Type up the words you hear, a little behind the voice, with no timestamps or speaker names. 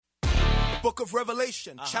Book of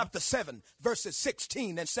Revelation, chapter 7, verses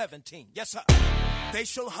 16 and 17. Yes, sir. They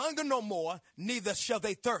shall hunger no more, neither shall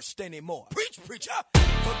they thirst anymore. Preach, preacher.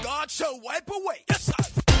 For God shall wipe away, yes, sir,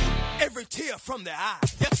 every tear from their eye.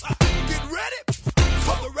 Yes, sir. Get ready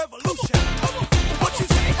for the revolution. Come on. What you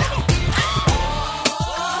say? Come on.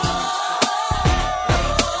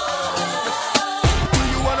 Do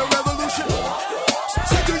you want a revolution?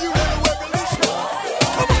 Say, do you want a revolution?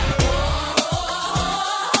 Come on.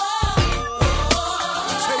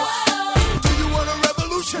 Say, do you want a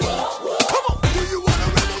revolution? Come on. Do you want a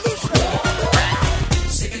revolution?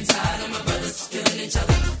 Sick and tired of my brothers killing each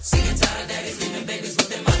other. Sick and tired of daddies leaving babies with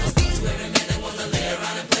their mothers. To every man that wants to lay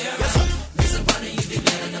around and play around. Miss somebody you be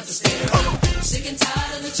man enough to stay around. Sick and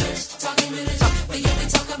tired of the church talking religion, but yet we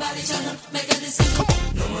talk about each other. Make a decision.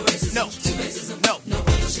 No more racism. No. To racism. No. No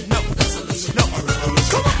pollution. No. No solution. No.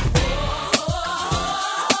 Come on.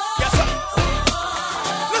 Yes, sir.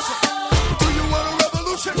 Listen. Do you want a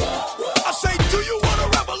revolution? I say, do you want a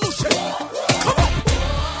revolution? Come on.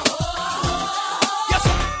 Yes,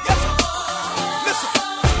 sir. Yes, sir. Listen.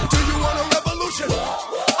 Do you want a revolution?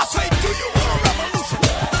 I say, do you want a revolution?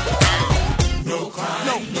 No crime.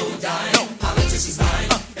 No. No dying. No. Politicians lying.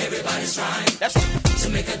 Everybody's trying That's right. to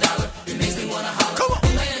make a dollar. It makes me wanna holler. Come on. The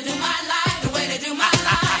way to do my life, the way to do my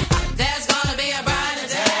life. There's gonna be a brighter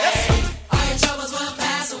day. All your troubles will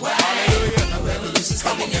pass away. Hallelujah. A revolution's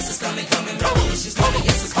coming, yes it's coming, coming. Revolution's coming,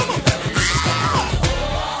 yes it's coming. Revolution's coming.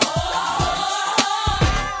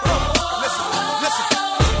 Listen. Listen.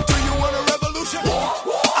 Do you want a revolution?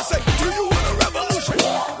 I say, do you want a revolution?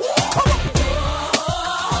 Come on.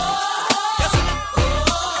 Yes, sir.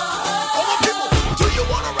 All my people, do you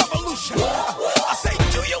want a revolution? I say,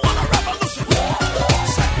 do you want a revolution?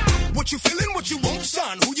 Say, what you feeling, what you want,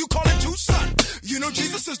 son? Who you calling to, son? You know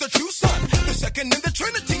Jesus is the true son, the second in the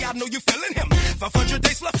Trinity. I know you feeling him. 500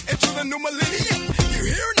 days left into the new millennium. You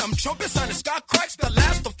hearing them trumpets and the sky cracks. The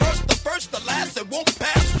last, the first, the last. It won't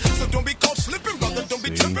pass. So don't be caught slipping, brother. Don't be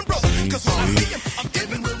tripping, brother. Cause when I see him, I'm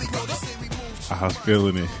giving really, brother. I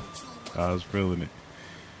was feeling it.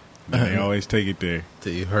 Then they always take it there.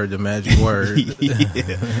 Till you heard the magic word.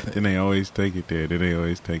 Yeah. Then they always take it there. You know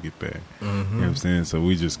what I'm saying? So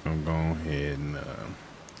we just gonna go ahead and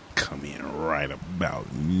come in right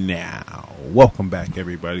about now. Welcome back,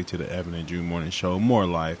 everybody, to the Evan and Drew Morning Show. More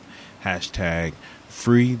life. Hashtag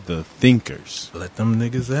free the thinkers. Let them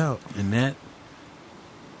niggas out. And that,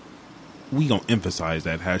 we gonna emphasize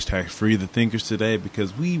that hashtag free the thinkers today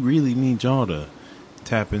because we really need y'all to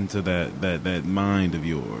tap into that mind of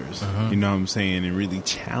yours. You know what I'm saying? And really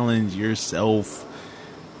challenge yourself.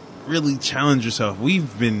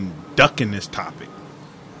 We've been ducking this topic.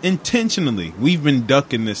 Intentionally, we've been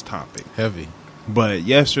ducking this topic. Heavy. But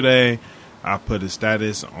yesterday, I put a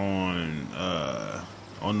status on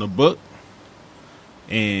the book,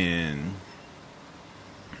 and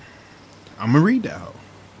I'm gonna read that hoe.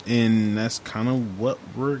 And that's kind of what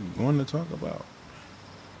we're going to talk about.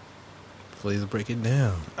 Please break it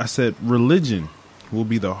down. I said religion will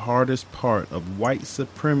be the hardest part of white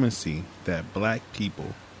supremacy that black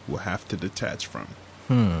people will have to detach from.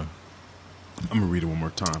 I'm gonna read it one more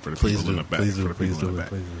time for the people in the back. Please For do. the Please people in do. the back.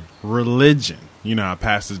 Please do. Religion, you know how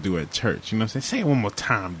pastors do at church. You know what I'm saying? Say it one more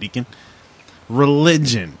time, deacon.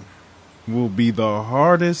 Religion will be the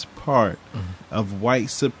hardest part of white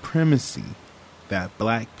supremacy that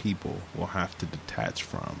black people will have to detach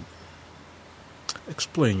from.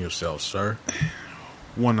 Explain yourself, sir.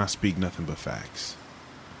 One, I speak nothing but facts.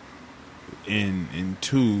 And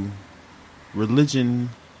two,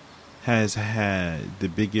 religion has had the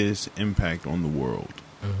biggest impact on the world.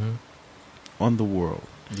 On the world.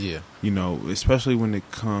 Yeah. You know, especially when it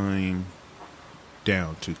came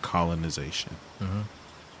down to colonization.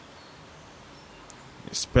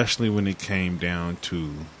 Especially when it came down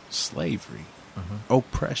to slavery.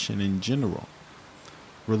 Oppression in general.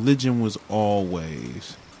 Religion was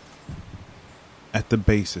always at the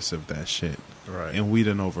basis of that shit. Right. And we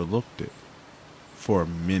done overlooked it for a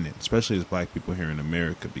minute, especially as black people here in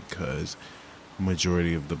America, because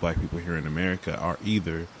majority of the black people here in America are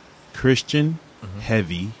either Christian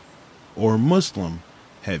heavy or Muslim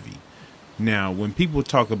heavy. Now, when people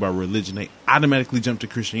talk about religion, they automatically jump to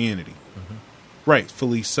Christianity.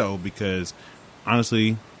 Rightfully so, because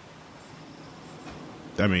honestly,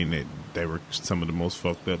 I mean, they were some of the most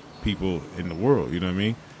fucked up people in the world, you know what I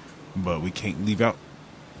mean? But we can't leave out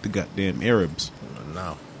the goddamn Arabs.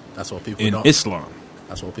 No. That's what people In don't. Islam.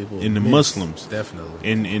 That's what people In the miss. Muslims.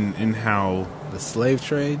 Definitely. In how, The slave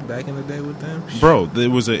trade back in the day with them. bro, it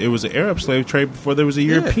was an Arab slave trade before there was a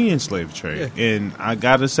European slave trade. Yeah. And I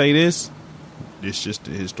gotta say this, it's just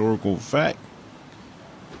a historical fact.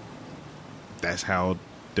 that's how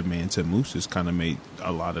the Mansa Musa's kind of made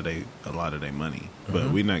a lot of their money.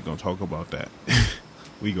 But we're not gonna talk about that.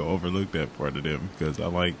 We gonna overlook that part of them because I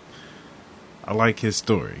like his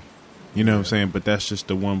story. You know what I'm saying? But that's just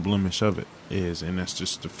the one blemish of it and that's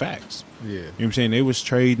just the facts. Yeah. You know what I'm saying? They was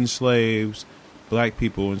trading slaves, black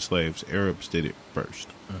people and slaves. Arabs did it first,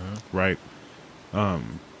 right?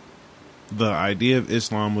 The idea of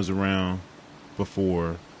Islam was around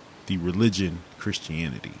before the religion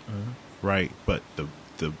Christianity, right? But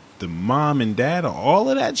the mom and dad of all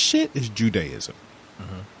of that shit is Judaism,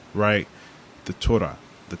 right? The Torah,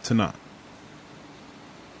 the Tanakh,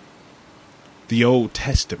 the Old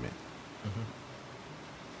Testament.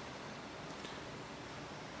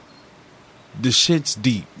 The shit's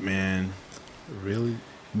deep, man. Really?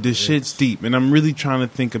 The shit's deep, and I'm really trying to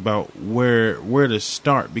think about where to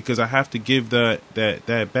start because I have to give that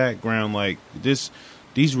background. Like these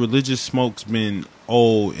religious smoke's been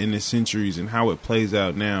old in the centuries, and how it plays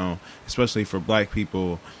out now, especially for black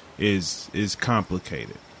people, is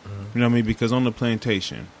complicated. You know what I mean? Because on the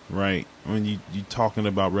plantation, right, when you talking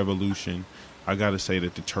about revolution, I got to say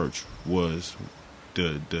that the church was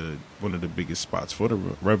the one of the biggest spots for the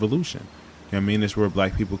revolution. You know what I mean? It's where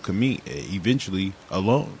black people could meet eventually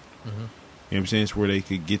alone. You know what I'm saying? It's where they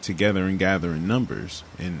could get together and gather in numbers,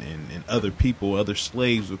 and other people, other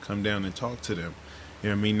slaves would come down and talk to them. You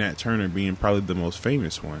know what I mean? Nat Turner being probably the most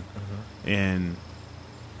famous one. And,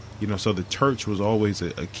 you know, so the church was always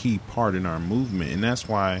a key part in our movement. And that's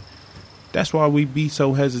why we be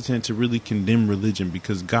so hesitant to really condemn religion,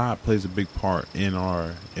 because God plays a big part in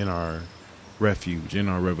our refuge, in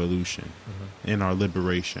our revolution, in our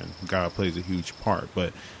liberation. God plays a huge part.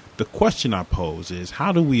 But the question I pose is,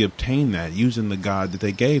 how do we obtain that using the God that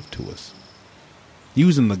they gave to us?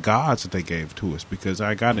 Using the gods that they gave to us, because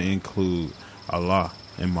I got to include Allah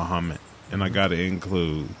and Muhammad, and I got to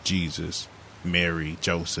include Jesus, Mary,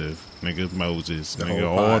 Joseph, nigga, Moses, nigga,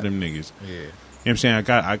 all them niggas. Yeah. You know what I'm saying?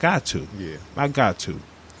 I got to. Yeah. I got to.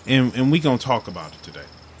 And we going to talk about it today.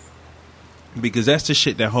 Because that's the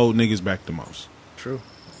shit that hold niggas back the most. True.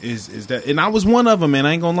 Is that, and I was one of them, man.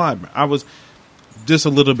 I ain't gonna lie. I was just a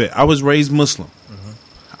little bit. I was raised Muslim.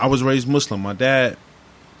 I was raised Muslim. My dad,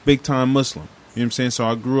 big time Muslim. You know what I'm saying? So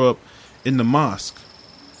I grew up in the mosque,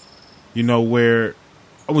 you know, where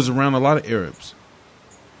I was around a lot of Arabs.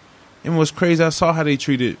 And what's crazy, I saw how they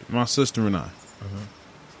treated my sister and I.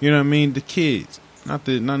 You know what I mean? The kids. Not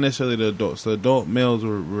necessarily the adults. The adult males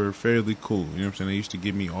were fairly cool. You know what I'm saying? They used to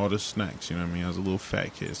give me all the snacks. You know what I mean? I was a little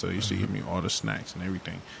fat kid, so they used to give me all the snacks and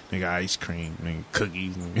everything. Nigga, ice cream, nigga,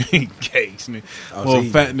 cookies, nigga, cakes. Nigga. Little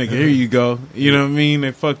fat nigga, here you go. You know what I mean?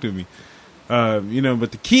 They fucked with me. You know,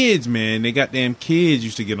 but the kids, man, they goddamn kids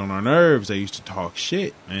used to get on our nerves. They used to talk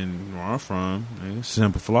shit. And where I'm from, man,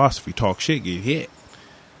 simple philosophy, talk shit, get hit.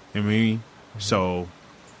 You know what I mean? So...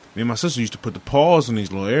 me and my sister used to put the paws on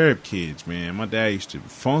these little Arab kids, man. My dad used to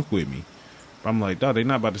funk with me. But I'm like, dog, they're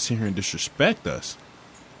not about to sit here and disrespect us.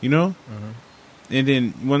 You know? And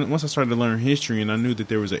then once I started to learn history and I knew that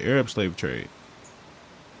there was an Arab slave trade,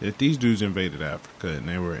 that these dudes invaded Africa and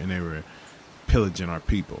they were pillaging our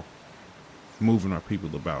people, moving our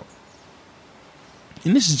people about.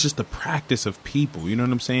 And this is just the practice of people, you know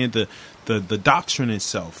what I'm saying? The doctrine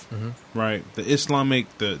itself, right? The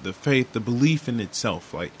Islamic, the faith, the belief in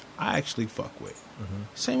itself, like, I actually fuck with.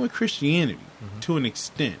 Same with Christianity, to an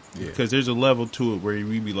extent. Yeah. Because there's a level to it where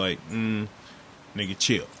we be like, nigga,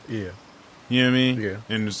 chill. Yeah. You know what I mean? Yeah.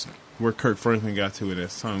 And it's where Kirk Franklin got to it at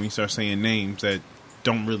the time. He started saying names that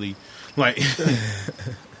don't really, like...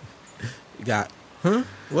 You got,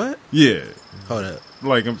 what? Yeah. Hold up.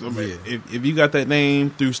 Like, Yeah. if you got that name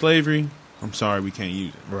through slavery, I'm sorry, we can't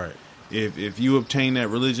use it. Right. If you obtain that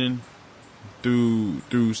religion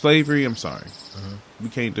through slavery, I'm sorry, we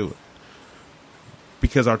can't do it,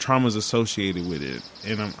 because our trauma is associated with it.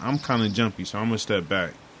 And I'm kind of jumpy, so I'm gonna step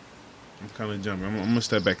back. I'm gonna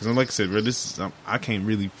step back because, like I said, bro, this is I can't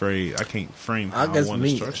frame how I want to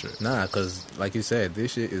structure it. Nah, because like you said,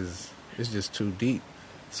 this shit it's just too deep.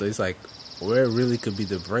 So it's like where it really could be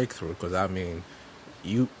the breakthrough. Because I mean,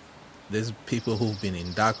 there's people who've been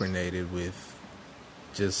indoctrinated with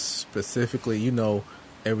just specifically, you know,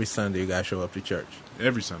 every Sunday you gotta show up to church.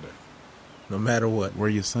 Every Sunday, no matter what. Wear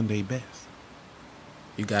your Sunday best.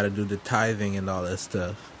 You gotta do the tithing and all that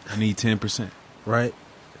stuff. I need 10%. Right.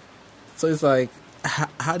 So it's like,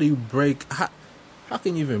 how do you break? How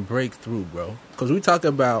can you even break through, bro? Because we talk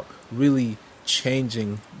about really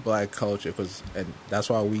changing black culture, and that's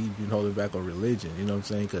why we've been holding back on religion. You know what I'm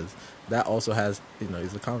saying? Because that also has, you know,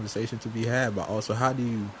 is a conversation to be had. But also, how do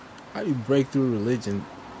you break through religion?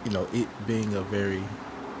 You know, it being a very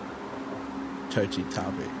touchy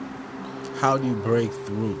topic. how do you break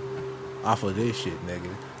through off of this shit,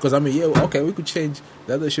 nigga? Because I mean, yeah, okay, we could change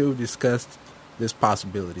the other shit we discussed. There's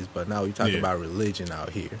possibilities, but now we talking about religion out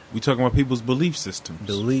here. We talking about people's belief systems.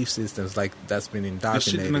 Belief systems like that's been That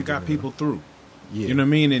shit indoctrinated. done got people through. Yeah. You know what I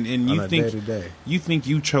mean? And On you a think day-to-day.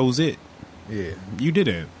 you chose it. Yeah. You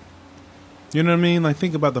didn't. You know what I mean? Like,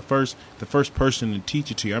 think about the first person to teach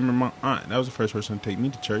it to you. I remember my aunt. That was the first person to take me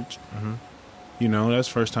to church. Mm-hmm. You know, that's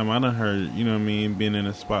the first time I done heard, you know what I mean, being in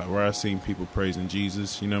a spot where I seen people praising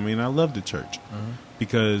Jesus. You know what I mean? I loved the church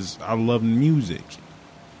because I loved music.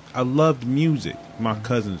 I loved music. My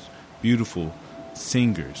cousins, beautiful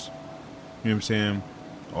singers. You know what I'm saying?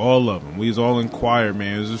 All of them. We was all in choir,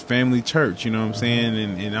 man. It was a family church, you know what I'm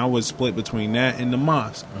saying? And I was split between that and the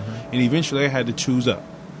mosque. And eventually I had to choose up,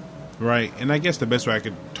 right? And I guess the best way I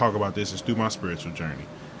could talk about this is through my spiritual journey.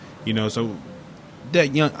 You know, so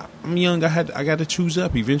I'm young, I got to choose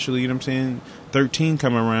up eventually, you know what I'm saying? 13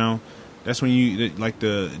 come around. That's when like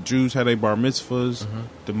the Jews had their bar mitzvahs.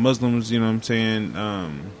 The Muslims, you know what I'm saying?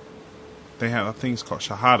 They have, I think it's called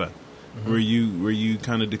Shahada, where you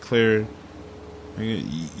kind of declare,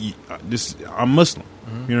 I'm Muslim.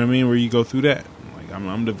 You know what I mean? Where you go through that. Like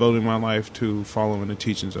I'm devoting my life to following the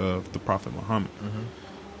teachings of the Prophet Muhammad.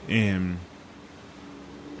 And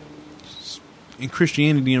in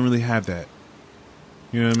Christianity, you don't really have that.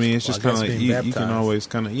 You know what I mean? It's just kind of like you can always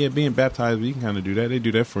kind of being baptized. You can kind of do that. They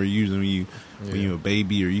do that for you usually when you're a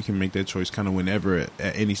baby, or you can make that choice kind of whenever at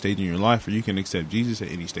any stage in your life, or you can accept Jesus at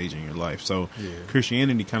any stage in your life. So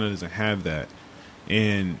Christianity kind of doesn't have that.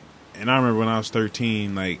 And I remember when I was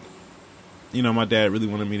 13, like, you know, my dad really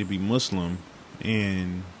wanted me to be Muslim,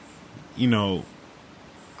 and you know,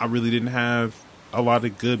 I really didn't have a lot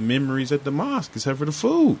of good memories at the mosque except for the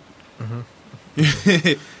food.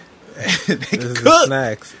 They can cook.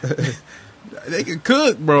 Snacks. They can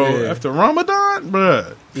cook, bro. Yeah. After Ramadan,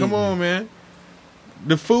 bro. Come on, man.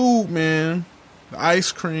 The food, man. The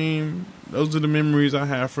ice cream. Those are the memories I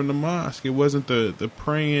have from the mosque. It wasn't the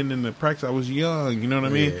praying and the practice. I was young, you know what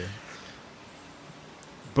I mean?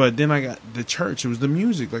 But then I got the church. It was the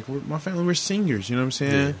music. Like, my family were singers, you know what I'm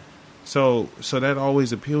saying? Yeah. So that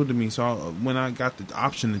always appealed to me. So when I got the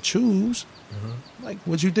option to choose, like,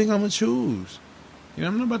 what you think I'm going to choose? You know,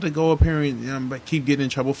 I'm not about to go up here and keep getting in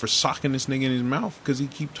trouble for socking this nigga in his mouth because he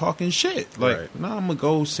keep talking shit. Like, nah, I'm gonna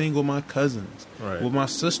go sing with my cousins, with my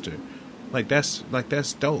sister. Like that's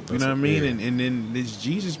dope. You know what I mean? Yeah. And then this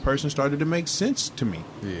Jesus person started to make sense to me.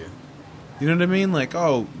 Yeah. You know what I mean? Like,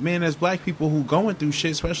 oh man, as black people who going through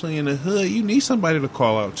shit, especially in the hood, you need somebody to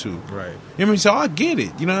call out to. Right. You know what I mean? So I get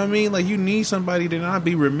it. You know what I mean? Like, you need somebody. Then I'd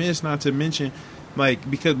be remiss not to mention.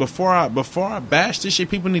 Like, because before I bash this shit,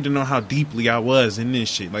 people need to know how deeply I was in this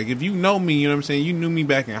shit. Like, if you know me, you know what I'm saying? You knew me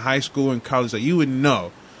back in high school and college. Like, you would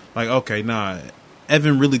know. Like, okay, nah,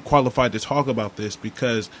 Evan really qualified to talk about this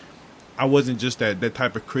because I wasn't just that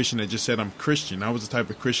type of Christian that just said I'm Christian. I was the type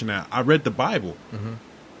of Christian that I read the Bible.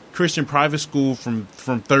 Christian private school from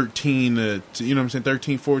 13 to, you know what I'm saying,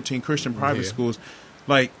 13, 14, Christian private schools.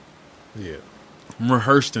 Like, I'm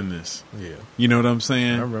rehearsed in this. Yeah. You know what I'm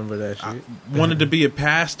saying? I remember that shit. I wanted to be a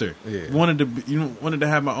pastor. Yeah. Wanted to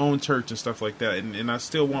have my own church and stuff like that. And I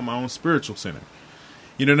still want my own spiritual center.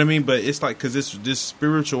 You know what I mean? But it's like, because this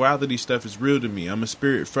spirituality stuff is real to me. I'm a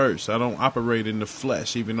spirit first. I don't operate in the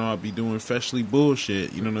flesh, even though I be doing fleshly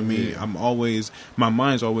bullshit. You know what I mean? Yeah. My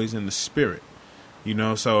mind's always in the spirit. You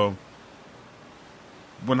know, so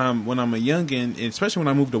when I'm a youngin', and especially when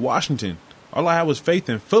I moved to Washington, all I had was faith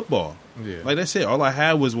in football. Yeah. Like, that's it. All I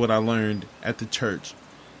had was what I learned at the church.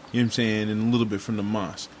 You know what I'm saying? And a little bit from the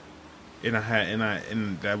mosque. And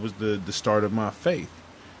that was the start of my faith.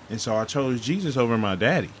 And so I chose Jesus over my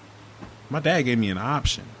daddy. My dad gave me an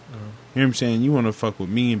option. You know what I'm saying? You want to fuck with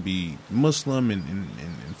me and be Muslim and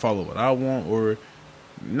follow what I want, or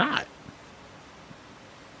not.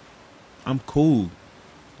 I'm cool.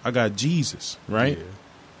 I got Jesus, right? Yeah.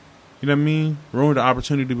 You know what I mean? Ruined the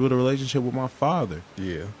opportunity to build a relationship with my father.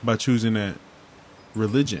 Yeah. By choosing that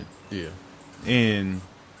religion. Yeah. And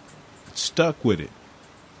stuck with it.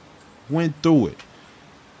 Went through it.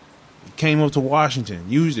 Came up to Washington.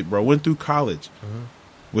 Used it, bro. Went through college.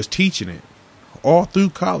 Was teaching it. All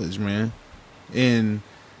through college, man. And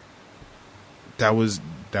that was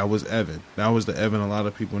Evan. That was the Evan a lot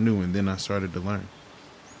of people knew. And then I started to learn.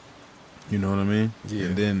 You know what I mean? Yeah.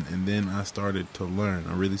 And then I started to learn.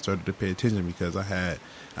 I really started to pay attention because I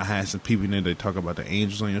had some people in there that talk about the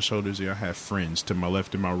angels on your shoulders. I had friends to my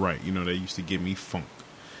left and my right. You know, they used to give me funk.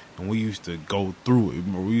 And we used to go through it.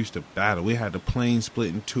 We used to battle. We had the plane split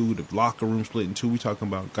in two, the locker room split in two. We talking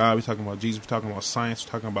about God. We talking about Jesus. We talking about science.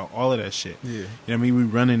 We talking about all of that shit. Yeah. You know what I mean? We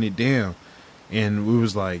running it down. And we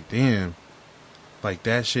was like, damn, Like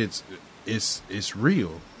that shit's it's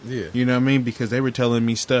real. Yeah. You know what I mean? Because they were telling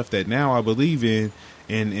me stuff that now I believe in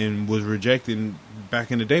and was rejecting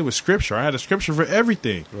back in the day with scripture. I had a scripture for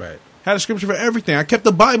everything. Right. Had a scripture for everything. I kept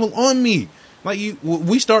the Bible on me. Like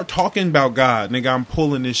we start talking about God, nigga, I'm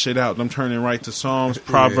pulling this shit out and I'm turning right to Psalms,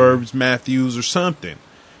 Proverbs, Matthews, or something.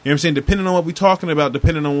 You know what I'm saying? Depending on what we're talking about,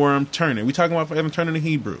 depending on where I'm turning. We talking about I'm turning to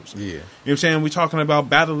Hebrews. Yeah. You know what I'm saying? We're talking about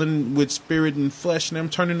battling with spirit and flesh, and I'm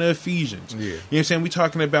turning to Ephesians. Yeah. You know what I'm saying? We're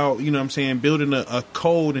talking about, you know what I'm saying, building a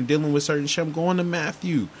code and dealing with certain shit. I'm going to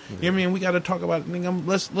Matthew. You know what I mean? We got to talk about, nigga,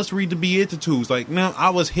 let's read the Beatitudes. Like, no, I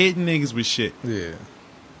was hitting niggas with shit. Yeah. You know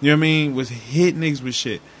what I mean? Was hitting niggas with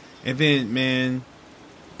shit. And then, man,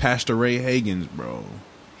 Pastor Ray Hagins, bro,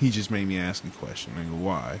 he just made me ask a question. Nigga,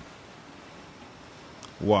 why?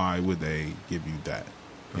 Why would they give you that?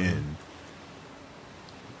 And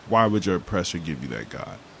why would your oppressor give you that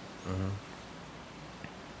God?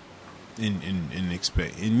 And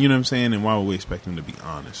expect, and you know what I'm saying? And why would we expect him to be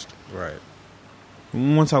honest? Right.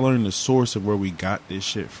 And once I learned the source of where we got this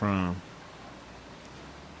shit from,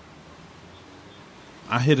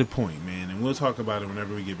 I hit a point, man, and we'll talk about it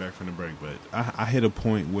whenever we get back from the break, but I hit a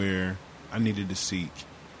point where I needed to seek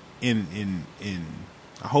in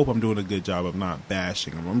I hope I'm doing a good job of not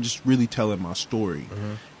bashing them. I'm just really telling my story.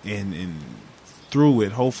 And through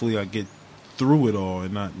it, hopefully I get through it all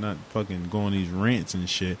and not fucking go on these rants and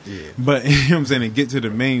shit. Yeah. But you know what I'm saying, and get to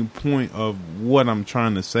the main point of what I'm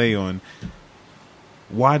trying to say on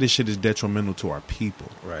why this shit is detrimental to our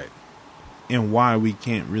people. Right. And why we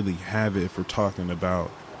can't really have it if we're talking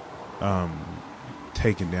about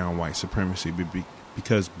taking down white supremacy.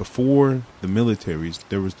 Because before the militaries,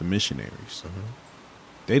 there was the missionaries.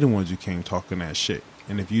 They the ones who came talking that shit.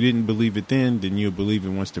 And if you didn't believe it then you'll believe it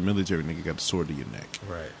once the military nigga got the sword to your neck.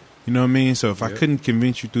 Right. You know what I mean? So if I couldn't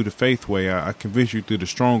convince you through the faith way, I convinced you through the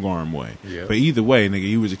strong arm way. Yep. But either way, nigga,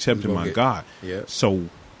 you was accepting my God. Yep. So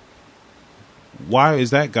why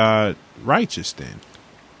is that God righteous then?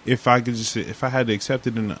 If I had to accept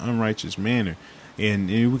it in an unrighteous manner, and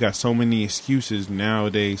we got so many excuses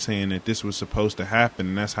nowadays saying that this was supposed to happen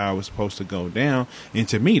and that's how it was supposed to go down. And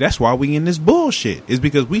to me, that's why we in this bullshit. Is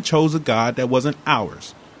because we chose a God that wasn't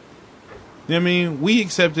ours. You know what I mean? We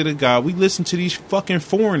accepted a God. We listened to these fucking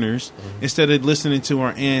foreigners instead of listening to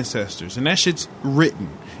our ancestors. And that shit's written.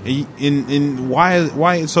 And why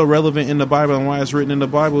it's so relevant in the Bible and why it's written in the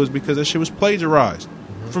Bible is because that shit was plagiarized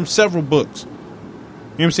from several books.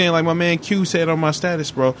 You know what I'm saying? Like my man Q said on my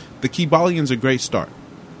status, bro, the Kybalion's a great start.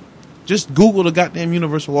 Just Google the goddamn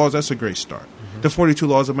universal laws. That's a great start. The 42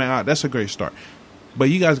 laws of Ma'at, that's a great start. But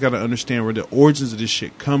you guys got to understand where the origins of this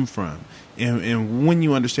shit come from. And when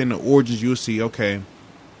you understand the origins, you'll see, okay,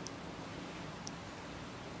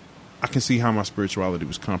 I can see how my spirituality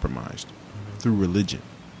was compromised through religion,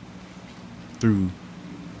 through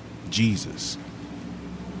Jesus.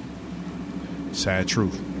 Sad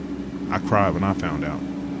truth. I cried when I found out.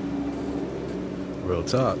 Real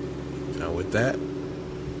talk. Now with that,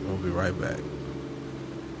 we'll be right back.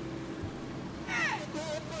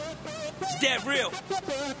 It's that real.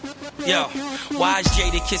 Yo, why is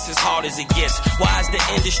Jada Kiss as hard as it gets? Why is the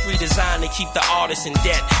industry designed to keep the artists in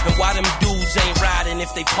debt? And why them dudes ain't riding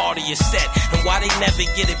if they party is set? And why they never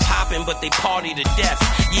get it poppin' but they party to death?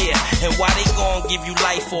 Yeah, and why they gon' give you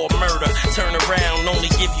life for a murder? Turn around, only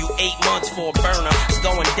give you 8 months for a burner. It's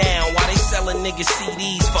going down. Why they sellin' niggas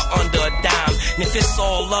CDs for under a dime? And if it's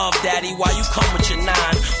all love, daddy, why you come with your 9?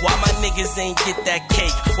 Why my niggas ain't get that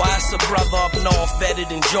cake? Why it's a brother up north better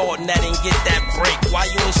than Jordan that ain't get that break? Why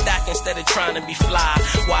you ain't stacking instead of trying to be fly?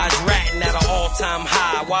 Why is ratting at an all-time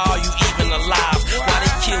high? Why are you even alive? Why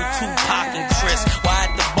they kill Tupac and Chris? Why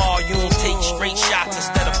at the bar you don't take straight shots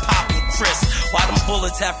instead of popping Chris? Why them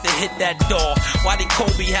bullets have to hit that door? Why did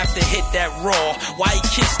Kobe have to hit that raw? Why he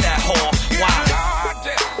kissed that whore? Why?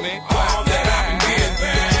 All that I've been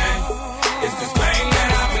given is this pain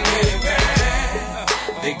that I've been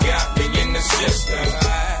living. They got me in the system.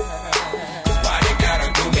 Why they gotta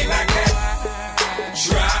do me like that?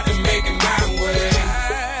 Tried to make it my way,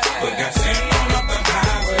 but got sent on up the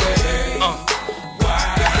highway.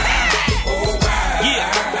 Why? Oh, why? Yeah.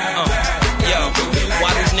 Yo, why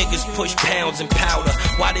those niggas push pounds and powder?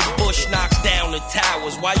 Why they Bush knock down the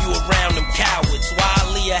towers? Why you around them cowards? Why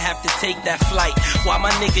Aaliyah have to take that flight? Why my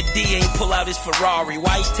nigga D ain't pull out his Ferrari?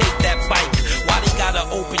 Why he take that bike? Why they gotta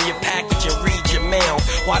open your package and read your mail?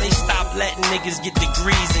 Why they stop letting niggas get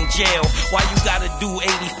degrees in jail? Why you gotta do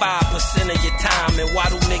 85% of your time? And why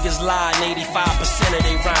do niggas lie in 85% of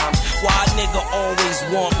their rhymes? Why a nigga always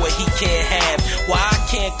want what he can't have? Why I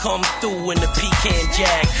can't come through in the pecan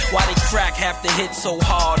jag? Why they crack have to hit so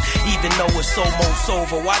hard? Even even though it's almost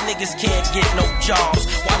over. Why niggas can't get no jobs?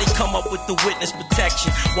 Why they come up with the witness protection?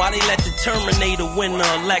 Why they let the Terminator win the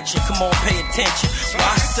election? Come on, pay attention.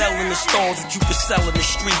 Why sell in the stores what you can sell in the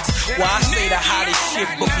streets? Why I say the hottest shit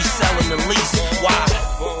but be selling the least? Why?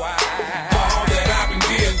 All that I've been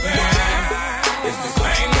given is this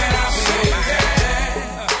pain that I've been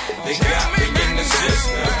living. They got me in the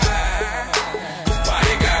system. Why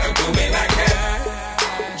they gotta do me like that?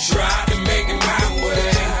 Tried to make it my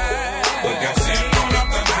way, but got sent on up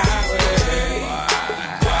the highway.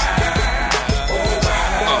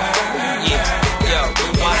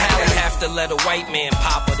 Why Halle have to let a white man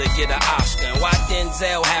pop her to get an Oscar? And why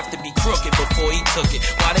Denzel have to be crooked before he took it?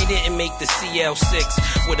 Why they didn't make the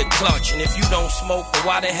CL6 with a clutch? And if you don't smoke, then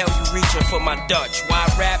why the hell you reaching for my Dutch? Why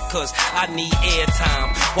rap? Cause I need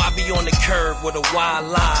airtime. Why be on the curb with a wide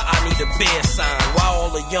lie? I need a bear sign. Why all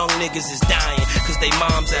the young niggas is dying? Cause they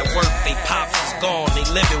moms at work, they pops is gone, they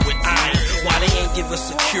living with iron. Why they ain't give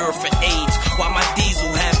us a cure for AIDS? Why my diesel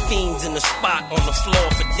have fiends in the spot on the floor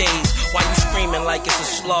for days? Why you screaming like it's a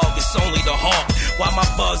slug, it's only the hawk? Why my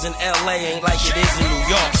buzz in LA ain't like it is in New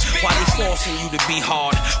York? Why they forcing you to be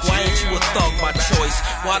hard? Why ain't you a thug by choice?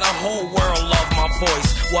 Why the whole world love my voice?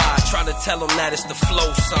 Why I try to tell them that it's the flow,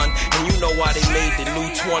 son? And you know why they made the new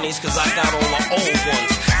 20s? Cause I got all the old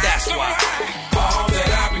ones. That's why. All that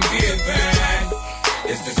I've been given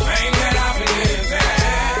is this pain that I've been living.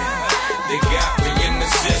 They got me in the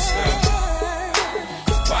system.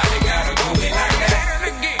 Why they gotta do me like that?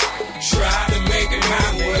 Try to make it my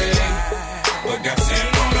way, but got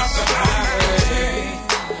sent on up the highway.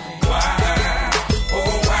 Why?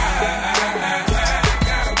 Oh, why?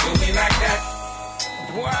 Gotta do me like that?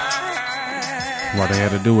 Why they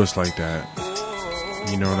had to do us like that?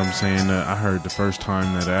 You know what I'm saying? I heard the first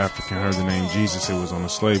time that an African heard the name Jesus, it was on a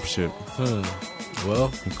slave ship.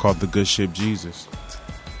 Well, It's called the good ship Jesus.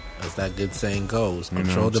 as that good saying goes, You know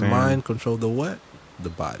control what the I'm saying? mind, control the what? The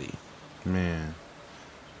body. Man,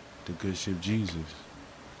 the good ship Jesus.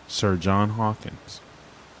 Sir John Hawkins.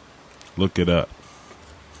 Look it up.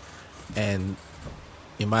 And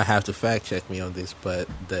you might have to fact check me on this, but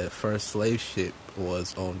the first slave ship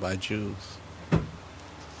was owned by Jews.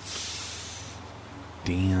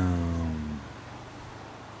 Damn.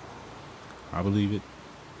 I believe it.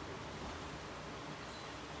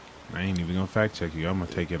 I ain't even gonna fact check you. I'm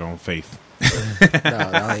gonna take it on faith. No,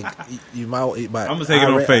 like you might. I'm gonna take it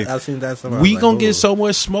on faith. I've seen that somewhere. We I'm gonna like, get ooh. so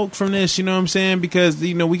much smoke from this, you know what I'm saying? Because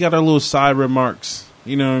you know we got our little side remarks,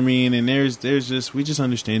 you know what I mean? And there's just we just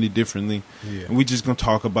understand it differently. Yeah. And we just gonna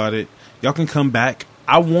talk about it. Y'all can come back.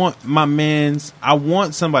 I want I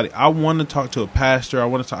want somebody. I want to talk to a pastor.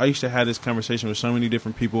 I used to have this conversation with so many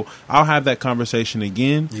different people. I'll have that conversation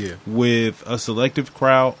again with a selective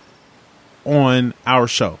crowd on our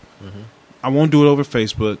show. Mm-hmm. I won't do it over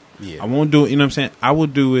Facebook. Yeah. I won't do it, you know what I'm saying? I will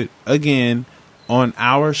do it again on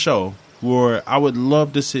our show where I would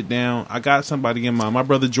love to sit down. I got somebody in mind. My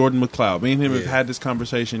brother Jordan McLeod. Me and him have had this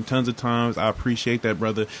conversation tons of times. I appreciate that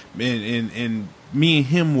brother. And me and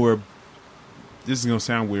him were, this is going to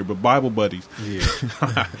sound weird, but Bible buddies. Yeah.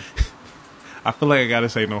 I feel like I got to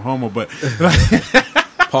say no homo, but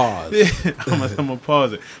Pause. I'm gonna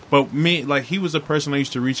pause it. But me, like, he was a person I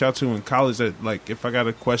used to reach out to in college that, like, if I got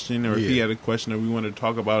a question or if he had a question or we wanted to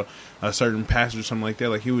talk about a certain passage or something like that,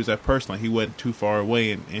 like, he was that person. Like, he wasn't too far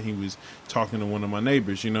away and he was talking to one of my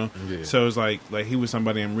neighbors, you know? Yeah. So it's like he was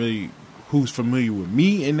somebody I'm really, who's familiar with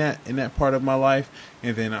me in that part of my life,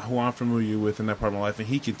 and then who I'm familiar with in that part of my life. And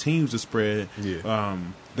he continues to spread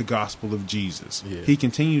the gospel of Jesus. Yeah. He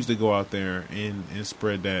continues to go out there and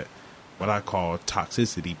spread that, what I call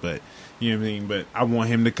toxicity, but you know what I mean. But I want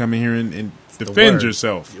him to come in here and defend word.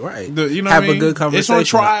 yourself, Right. You know, Have what I a mean? good conversation,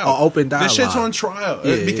 It's on trial. an open dialogue. This shit's on trial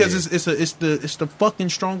Yeah, because yeah. it's the fucking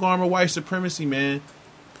strong arm of white supremacy, man.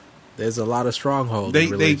 There's a lot of strongholds. They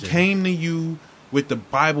in religion. came to you with the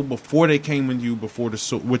Bible before they came to you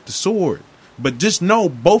with the sword. But just know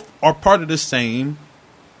both are part of the same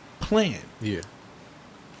plan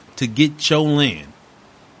to get your land,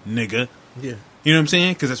 nigga. Yeah. You know what I'm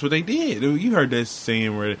saying? Because that's what they did. You heard that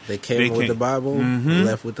saying where They came with the Bible, Mhm.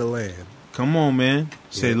 left with the land. Come on, man.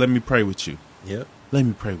 Say, Yeah. let me pray with you. Yep. Let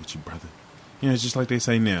me pray with you, brother. You know, it's just like they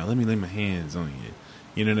say now. Let me lay my hands on you.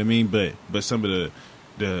 You know what I mean? But some of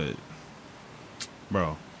the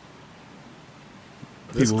bro.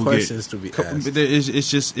 There's people who questions to be asked. But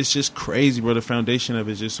it's just crazy, bro. The foundation of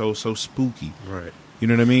it is just so spooky. Right. You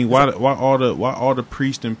know what I mean? Why all the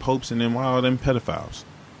priests and popes and them, why all them pedophiles?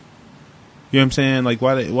 You know what I'm saying? Like,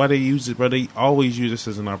 why they use it? Bro, they always use this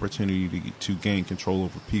as an opportunity to gain control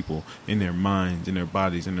over people in their minds, in their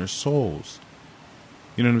bodies, in their souls.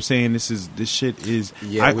 You know what I'm saying? This shit is.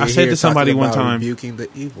 Yeah, I said to somebody one time. Rebuking the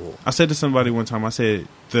evil. I said to somebody one time. I said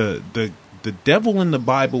the devil in the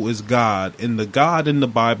Bible is God, and the God in the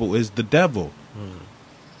Bible is the devil.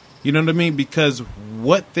 You know what I mean? Because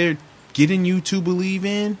what they're getting you to believe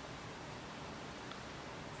in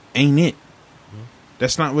ain't it.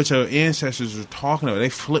 That's not what your ancestors were talking about. They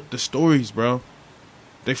flipped the stories, bro.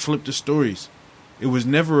 They flipped the stories. It was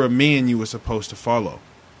never a man you were supposed to follow.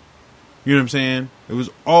 You know what I'm saying? It was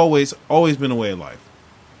always been a way of life.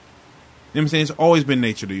 You know what I'm saying? It's always been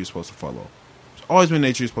nature that you're supposed to follow. It's always been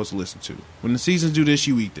nature you're supposed to listen to. When the seasons do this,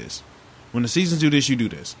 you eat this. When the seasons do this, you do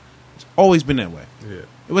this. It's always been that way. Yeah.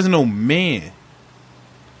 It wasn't no man.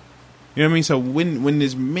 You know what I mean? So when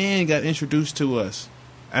this man got introduced to us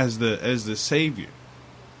as the savior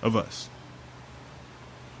of us,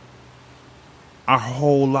 our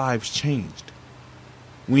whole lives changed.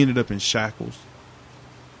 We ended up in shackles.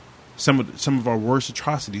 Some of our worst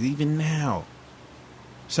atrocities, even now.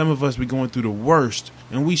 Some of us be going through the worst,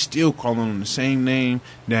 and we still calling on the same name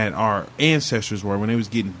that our ancestors were when they was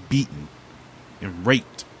getting beaten and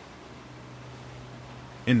raped.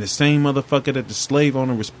 And the same motherfucker that the slave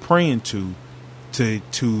owner was praying to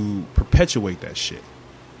perpetuate that shit.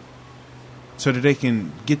 So that they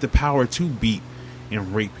can get the power to beat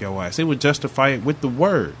and rape your ass. They would justify it with the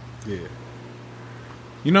word. Yeah.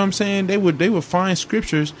 You know what I'm saying? They would find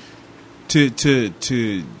scriptures to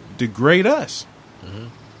degrade us. Mm-hmm.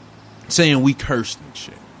 Saying we cursed and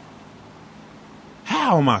shit.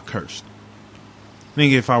 How am I cursed?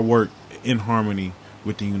 Nigga, if I work in harmony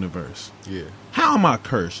with the universe. Yeah. How am I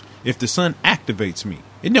cursed? If the sun activates me,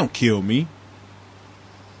 it don't kill me.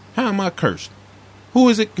 How am I cursed? Who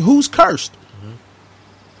is it? Who's cursed? Mm-hmm.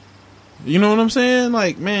 You know what I'm saying?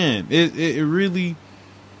 Like, man, it really.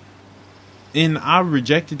 And I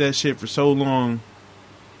rejected that shit for so long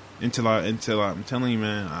until I'm telling you,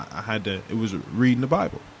 man, I had to. It was reading the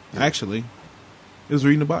Bible. Yeah. Actually, it was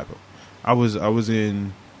reading the Bible. I was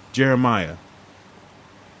in Jeremiah.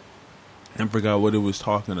 I forgot what it was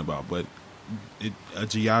talking about, but a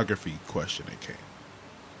geography question it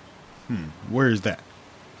came. Where is that?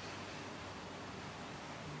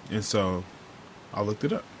 And so I looked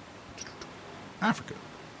it up. Africa.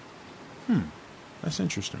 That's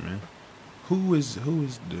interesting, man. Who is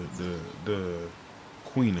the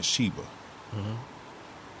Queen of Sheba? Mm-hmm.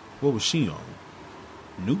 What was she on?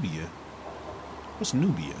 Nubia. What's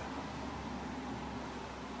Nubia?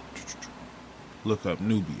 Look up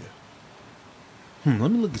Nubia.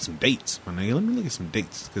 Let me look at some dates, my nigga. Let me look at some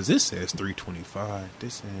dates. Because this says 325.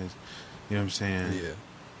 This says, you know what I'm saying? Yeah.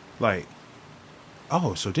 Like,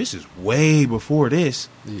 oh, so this is way before this.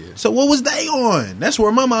 Yeah. So what was they on? That's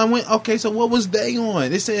where my mind went. Okay, so what was they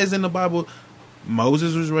on? It says in the Bible,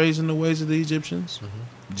 Moses was raised in the ways of the Egyptians.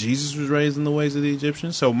 Mm-hmm. Jesus was raised in the ways of the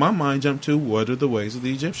Egyptians. So my mind jumped to, what are the ways of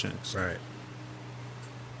the Egyptians? Right.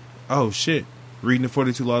 Oh, shit. Reading the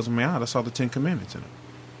 42 Laws of Ma'at, I saw the 10 Commandments in them.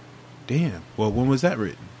 Damn. Well, when was that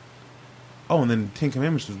written? Oh, and then the 10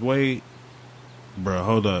 Commandments was way... Bro,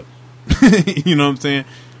 hold up. You know what I'm saying?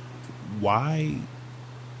 Why...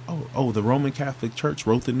 Oh, the Roman Catholic Church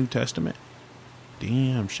wrote the New Testament.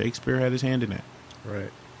 Damn, Shakespeare had his hand in that.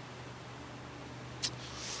 Right.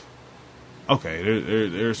 Okay,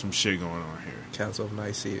 there's some shit going on here. Council of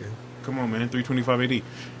Nicaea. Come on, man, 325 AD.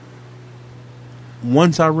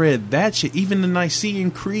 Once I read that shit, even the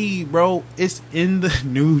Nicene Creed, bro, it's in the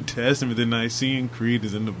New Testament. The Nicene Creed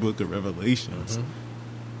is in the book of Revelations. Mm-hmm.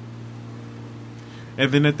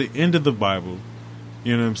 And then at the end of the Bible,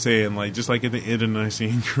 you know what I'm saying? Like, just like at the end of the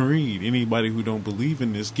Nicene Creed, anybody who don't believe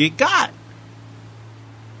in this, get got.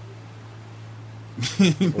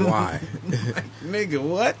 Why? Like, nigga,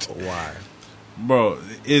 what? Why? Bro,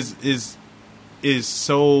 is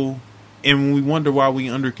so, and we wonder why we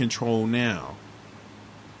under control now.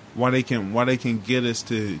 Why they can get us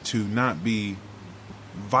to not be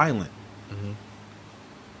violent. Mm-hmm.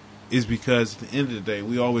 Is because at the end of the day,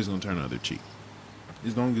 we always gonna turn the other cheek.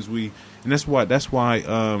 As long as we, and that's why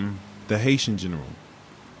the Haitian general,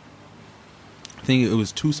 I think it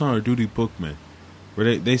was Toussaint or Duty Bookman,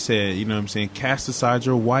 where they said, you know what I'm saying, cast aside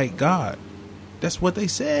your white God. That's what they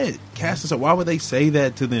said. Cast aside. Why would they say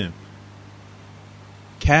that to them?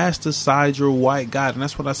 Cast aside your white God. And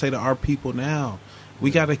that's what I say to our people now. We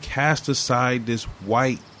got to cast aside this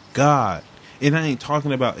white God. And I ain't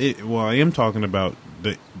talking about it. Well, I am talking about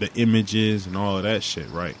the images and all of that shit,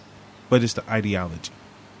 right? But it's the ideology.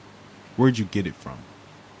 Where'd you get it from?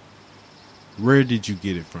 Where did you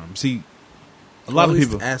get it from? See, a lot of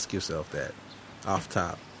people ask yourself that off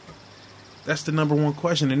top. That's the number one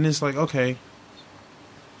question. And it's like, okay,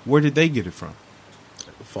 where did they get it from?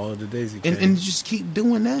 Follow the daisy chain. And just keep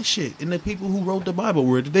doing that shit. And the people who wrote the Bible,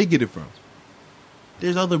 where did they get it from?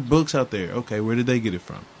 There's other books out there. Okay, where did they get it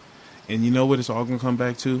from? And you know what it's all going to come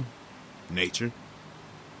back to? Nature.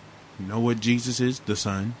 You know what Jesus is? The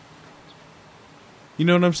sun. You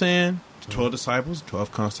know what I'm saying? 12 disciples,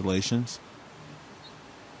 12 constellations.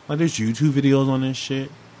 Like, there's YouTube videos on this shit.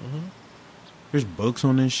 There's books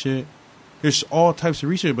on this shit. There's all types of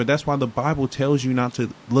research, but that's why the Bible tells you not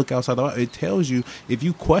to look outside the Bible. It tells you, if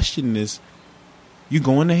you question this, you're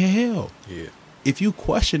going to hell. Yeah. If you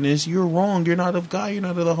question this, you're wrong. You're not of God. You're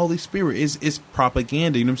not of the Holy Spirit. It's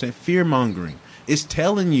propaganda. You know what I'm saying? Fear mongering. It's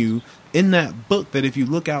telling you in that book that if you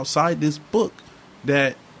look outside this book,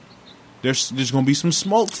 that there's going to be some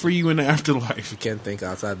smoke for you in the afterlife. You can't think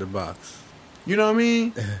outside the box. You know what I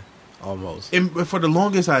mean? Almost. And for the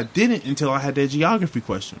longest, I didn't until I had that geography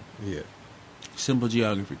question. Yeah. Simple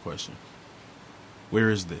geography question. Where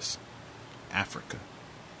is this? Africa.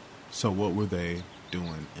 So what were they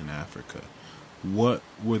doing in Africa? What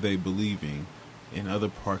were they believing in other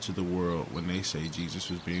parts of the world when they say Jesus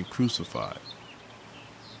was being crucified?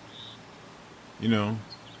 You know,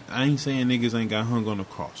 I ain't saying niggas ain't got hung on the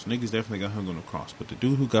cross. Niggas definitely got hung on the cross. But the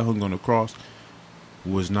dude who got hung on the cross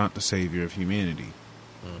was not the savior of humanity.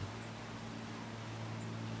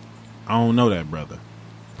 I don't know that brother.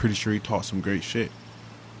 Pretty sure he taught some great shit.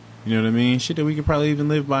 You know what I mean? Shit that we could probably even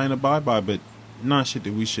live by and abide by, but not shit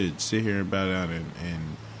that we should sit here and bow down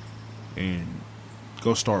and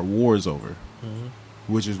go start wars over,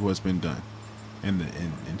 which is what's been done in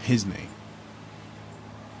his name.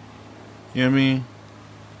 You know what I mean?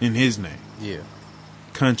 In his name. Yeah.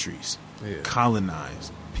 Countries, Yeah.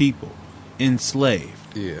 colonized, people,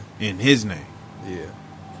 enslaved, Yeah. in his name. Yeah.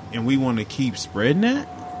 And we want to keep spreading that?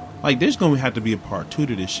 Like, there's going to have to be a part 2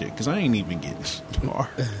 to this shit, because I ain't even getting far.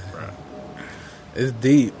 It's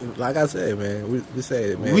deep. Like I said, man. We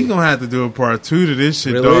say it, man. We gonna have to do a part 2 to this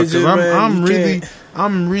shit, dog. Religion, Cause man,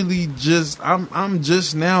 I'm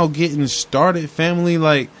just now getting started, family.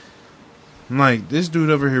 Like this dude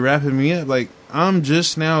over here wrapping me up. Like, I'm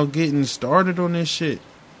just now getting started on this shit,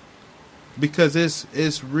 because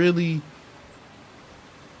it's really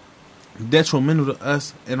detrimental to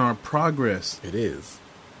us and our progress. It is.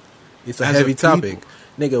 It's a As heavy a people. topic.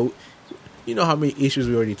 Nigga, you know how many issues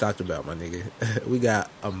we already talked about, my nigga? We got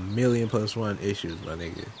 1,000,000+1 issues, my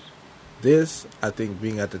nigga. This, I think,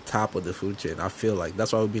 being at the top of the food chain, I feel like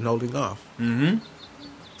that's why we've been holding off. Mm-hmm.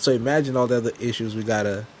 So imagine all the other issues we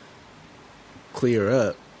gotta clear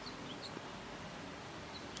up.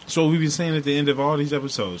 So we've been saying at the end of all these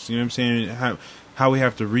episodes, you know what I'm saying? How we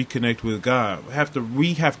have to reconnect with God. We have to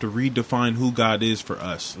redefine who God is for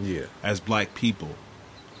us. Yeah. As black people.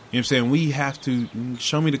 You know what I'm saying? We have to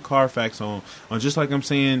show me the Carfax on just like I'm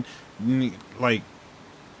saying, like,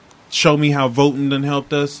 show me how voting done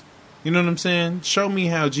helped us. You know what I'm saying? Show me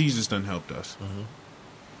how Jesus done helped us. Mm-hmm.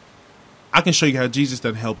 I can show you how Jesus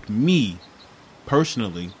done helped me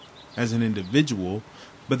personally as an individual,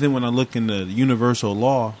 but then when I look in the universal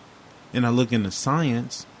law and I look into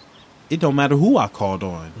science, it don't matter who I called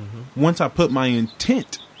on. Mm-hmm. Once I put my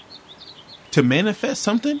intent to manifest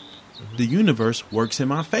something, the universe works in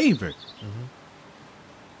my favor.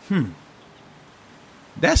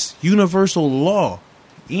 That's universal law.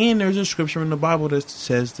 And there's a scripture in the Bible that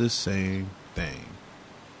says the same thing.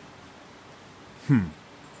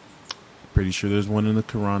 Pretty sure there's one in the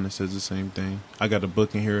Quran that says the same thing. I got a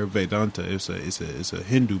book in here, Vedanta. It's a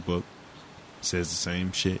Hindu book. It says the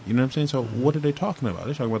same shit. You know what I'm saying? So what are they talking about?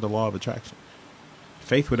 They're talking about the law of attraction.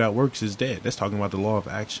 Faith without works is dead. That's talking about the law of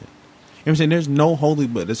action. You know what I'm saying? There's no holy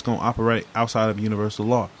book that's going to operate outside of universal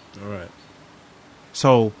law. All right.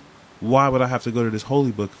 So why would I have to go to this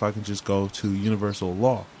holy book if I can just go to universal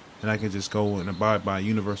law? And I can just go and abide by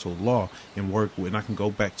universal law and work with, and I can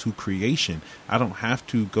go back to creation. I don't have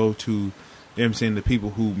to go to, you know what I'm saying, the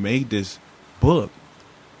people who made this book.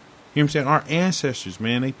 You know what I'm saying? Our ancestors,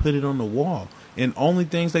 man, they put it on the wall. And only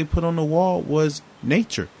things they put on the wall was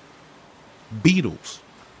nature. Beetles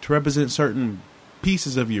to represent certain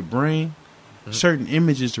pieces of your brain, certain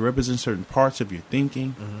images to represent certain parts of your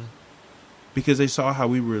thinking, because they saw how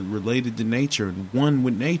we were related to nature and one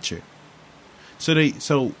with nature.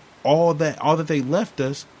 So all that they left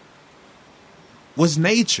us was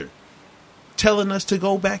nature, telling us to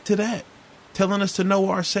go back to that, telling us to know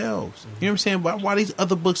ourselves. You know what I'm saying? Why these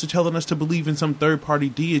other books are telling us to believe in some third party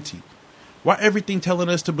deity? Why everything telling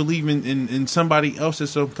us to believe in somebody else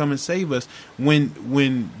that's going to come and save us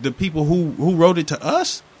when the people who wrote it to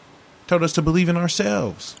us told us to believe in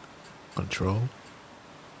ourselves? Control.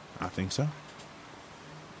 I think so.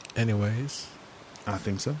 Anyways, I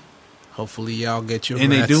think so. Hopefully y'all get your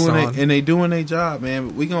and they rest doing on. it, and they doing their job,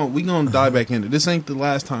 man. We gonna dive back into this. Ain't the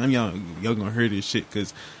last time y'all gonna hear this shit,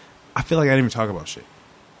 because I feel like I didn't even talk about shit.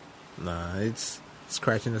 Nah, it's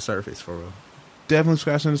scratching the surface for real. Definitely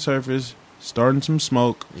scratching the surface, starting some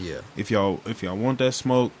smoke. Yeah. If y'all want that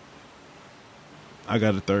smoke, I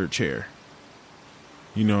got a third chair.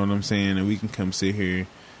 You know what I'm saying? And we can come sit here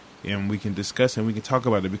and we can discuss and we can talk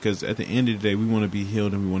about it, because at the end of the day, we want to be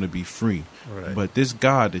healed and we want to be free. Right. But this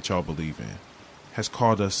God that y'all believe in has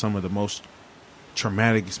caused us some of the most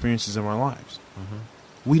traumatic experiences of our lives.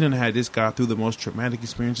 Mm-hmm. We done had this God through the most traumatic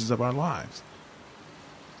experiences of our lives.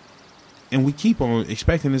 And we keep on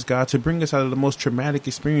expecting this God to bring us out of the most traumatic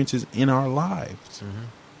experiences in our lives. Mm-hmm.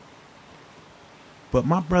 But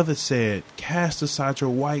my brother said, cast aside your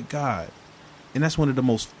white God. And that's one of the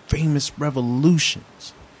most famous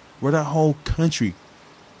revolutions, where that whole country,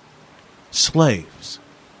 slaves,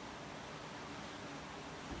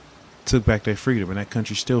 took back their freedom. And that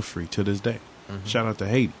country's still free to this day. Mm-hmm. Shout out to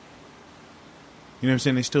Haiti. You know what I'm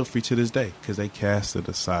saying? They still free to this day because they casted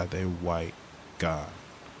aside their white God.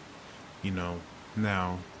 You know,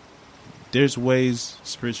 now, there's ways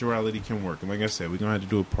spirituality can work. And like I said, we're going to have to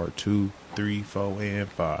do a part 2, 3, 4, and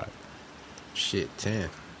 5. Shit, 10.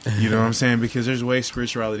 You know what I'm saying? Because there's ways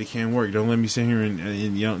spirituality can work. Don't let me sit here and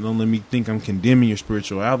you know, don't let me think I'm condemning your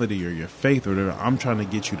spirituality or your faith or whatever. I'm trying to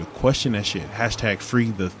get you to question that shit. # free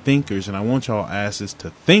the thinkers. And I want y'all asses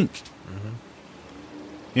to think. Mm-hmm. You know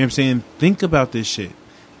what I'm saying? Think about this shit.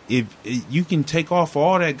 If you can take off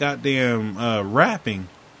all that goddamn rapping,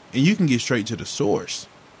 and you can get straight to the source.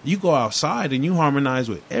 You go outside and you harmonize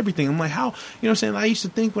with everything. I'm like, how, you know what I'm saying? I used to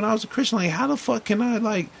think when I was a Christian, like, how the fuck can I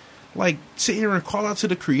like sit here and call out to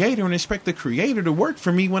the creator and expect the creator to work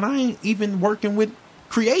for me when I ain't even working with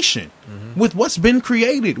creation, with what's been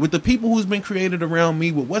created, with the people who's been created around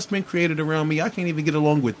me, with what's been created around me. I can't even get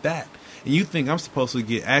along with that. And you think I'm supposed to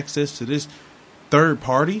get access to this third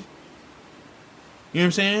party? You know what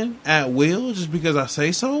I'm saying? At will, just because I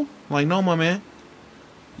say so? Like, no, my man.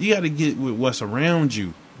 You got to get with what's around you.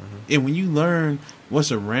 Mm-hmm. And when you learn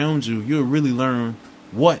what's around you, you'll really learn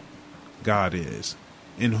what God is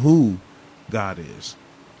and who God is. You know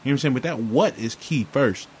what I'm saying? But that what is key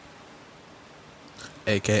first.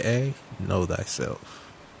 AKA, know thyself.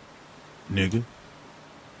 Nigga.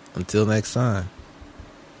 Until next time.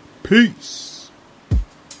 Peace.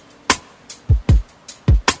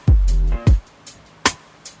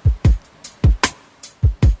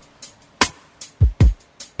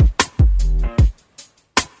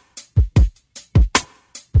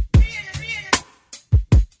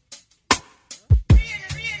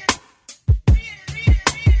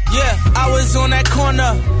 On that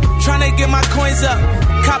corner, trying to get my coins up.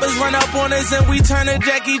 Coppers run up on us and we turn to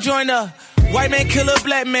Jackie Joyner. White man kill a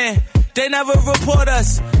black man, they never report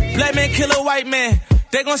us. Black man kill a white man,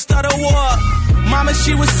 they gon' start a war. Mama,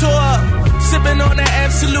 she was tore up, sipping on that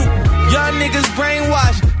absolute. Young niggas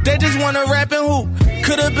brainwashed, they just wanna rap and hoop.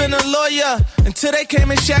 Could've been a lawyer until they came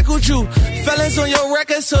and shackled you. Felons on your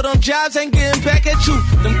record, so them jobs ain't getting back at you.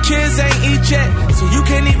 Them kids ain't eat yet, so you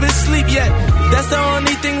can't even sleep yet. That's the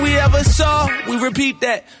only thing we ever saw, we repeat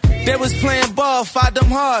that. They was playing ball, fought them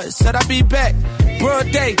hard, said I'd be back.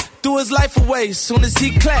 Broad day, threw his life away, soon as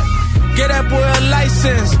he clapped. Get that boy a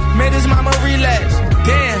license, made his mama relapse.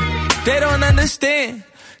 Damn, they don't understand.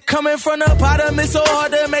 Coming from the bottom, it's so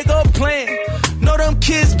hard to make a plan. Know them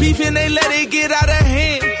kids beefing, they let it get out of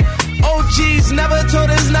hand. OGs never told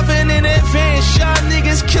us nothing in advance. Young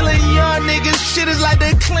niggas killing young niggas, shit is like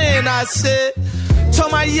the Klan, I said.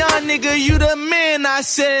 Told my young nigga, you the man, I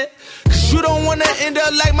said. Cause you don't wanna end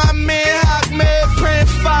up like my man Ahmed, praying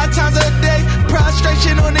 5 times a day,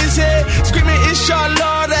 prostration on his head, screaming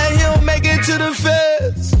inshallah that he'll make it to the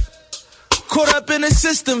feds. Caught up in the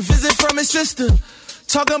system, visit from his sister.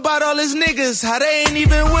 Talking about all his niggas, how they ain't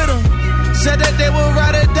even with him. Said that they would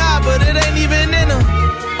ride or die, but it ain't even in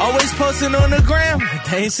them. Always posting on the gram, but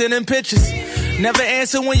they ain't sending pictures. Never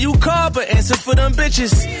answer when you call, but answer for them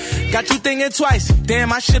bitches. Got you thinking twice,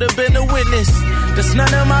 damn, I should've been a witness. That's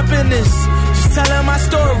none of my business, just telling my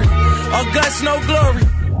story. All guts, no glory,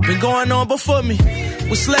 been going on before me.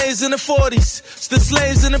 With slaves in the 40s, still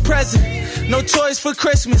slaves in the present. No toys for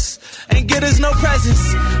Christmas, ain't get us no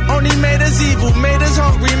presents. Only made us evil, made us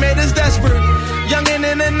hungry, made us desperate. Youngin'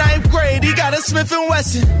 in the 9th grade, he got a Smith &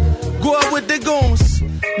 Wesson. Grew up with the goons,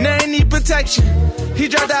 now he need protection. He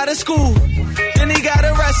dropped out of school, then he got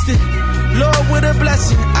arrested. Lord with a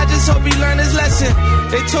blessing, I just hope he learned his lesson.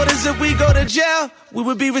 They told us if we go to jail, we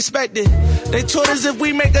would be respected. They told us if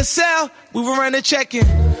we make a sale, we would run a check-in.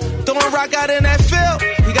 Throwing rock out in that field,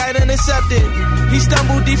 he got intercepted. He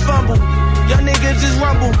stumbled, he fumbled. Young niggas just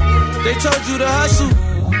rumble. They told you to hustle.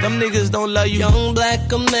 Them niggas don't love you. Young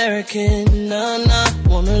black American, nah.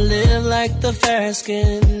 Wanna live like the fair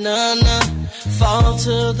skin, nah. Fall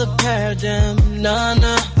to the paradigm, nah.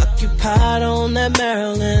 Occupied on that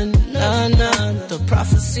Maryland, nah. The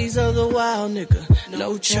prophecies of the wild nigga,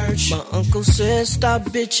 no church. My uncle said stop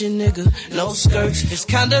bitching, nigga, no skirts. It's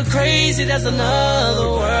kinda crazy, there's another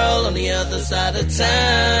world on the other side of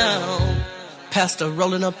town. Pastor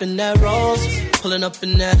rolling up in that rose, pulling up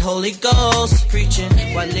in that Holy Ghost, preaching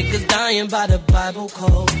while niggas dying by the Bible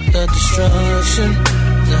code. The destruction,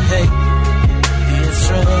 the hate, the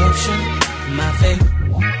obstruction, my faith,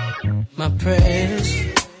 my prayers,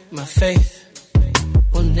 my faith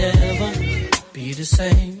will never be the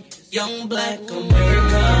same. Young black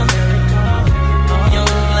America,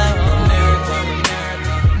 young black America,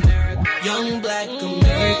 young black America.